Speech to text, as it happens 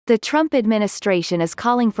The Trump administration is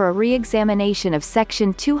calling for a re-examination of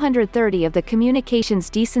Section 230 of the Communications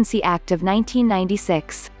Decency Act of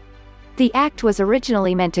 1996. The act was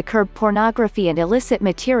originally meant to curb pornography and illicit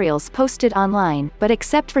materials posted online, but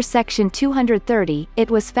except for Section 230,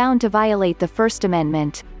 it was found to violate the First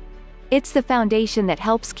Amendment. "It's the foundation that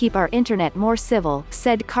helps keep our internet more civil,"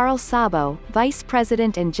 said Carl Szabo, Vice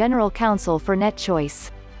President and General Counsel for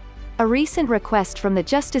NetChoice. A recent request from the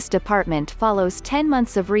Justice Department follows 10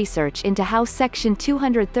 months of research into how Section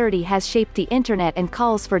 230 has shaped the internet and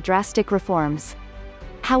calls for drastic reforms.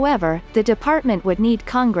 However, the department would need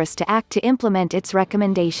Congress to act to implement its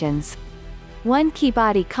recommendations. One key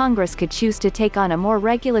body Congress could choose to take on a more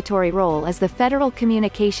regulatory role is the Federal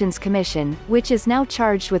Communications Commission, which is now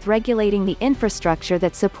charged with regulating the infrastructure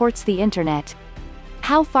that supports the Internet.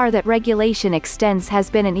 How far that regulation extends has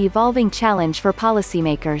been an evolving challenge for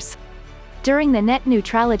policymakers. During the net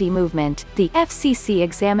neutrality movement, the FCC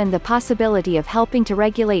examined the possibility of helping to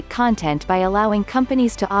regulate content by allowing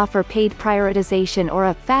companies to offer paid prioritization or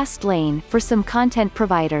a fast lane for some content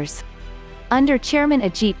providers. Under Chairman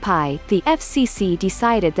Ajit Pai, the FCC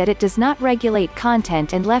decided that it does not regulate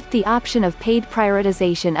content and left the option of paid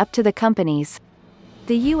prioritization up to the companies.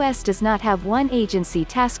 The U.S. does not have one agency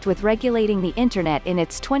tasked with regulating the Internet in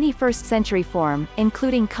its 21st century form,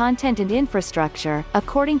 including content and infrastructure,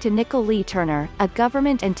 according to Nicol Lee Turner, a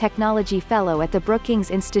government and technology fellow at the Brookings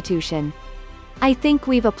Institution. "I think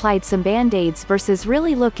we've applied some band-aids versus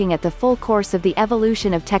really looking at the full course of the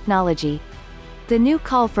evolution of technology." The new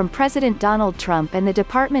call from President Donald Trump and the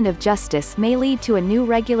Department of Justice may lead to a new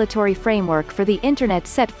regulatory framework for the Internet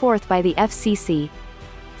set forth by the FCC.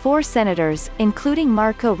 4 senators, including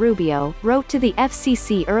Marco Rubio, wrote to the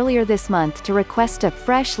FCC earlier this month to request a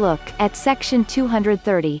fresh look at Section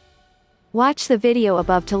 230. Watch the video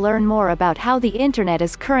above to learn more about how the Internet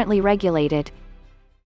is currently regulated.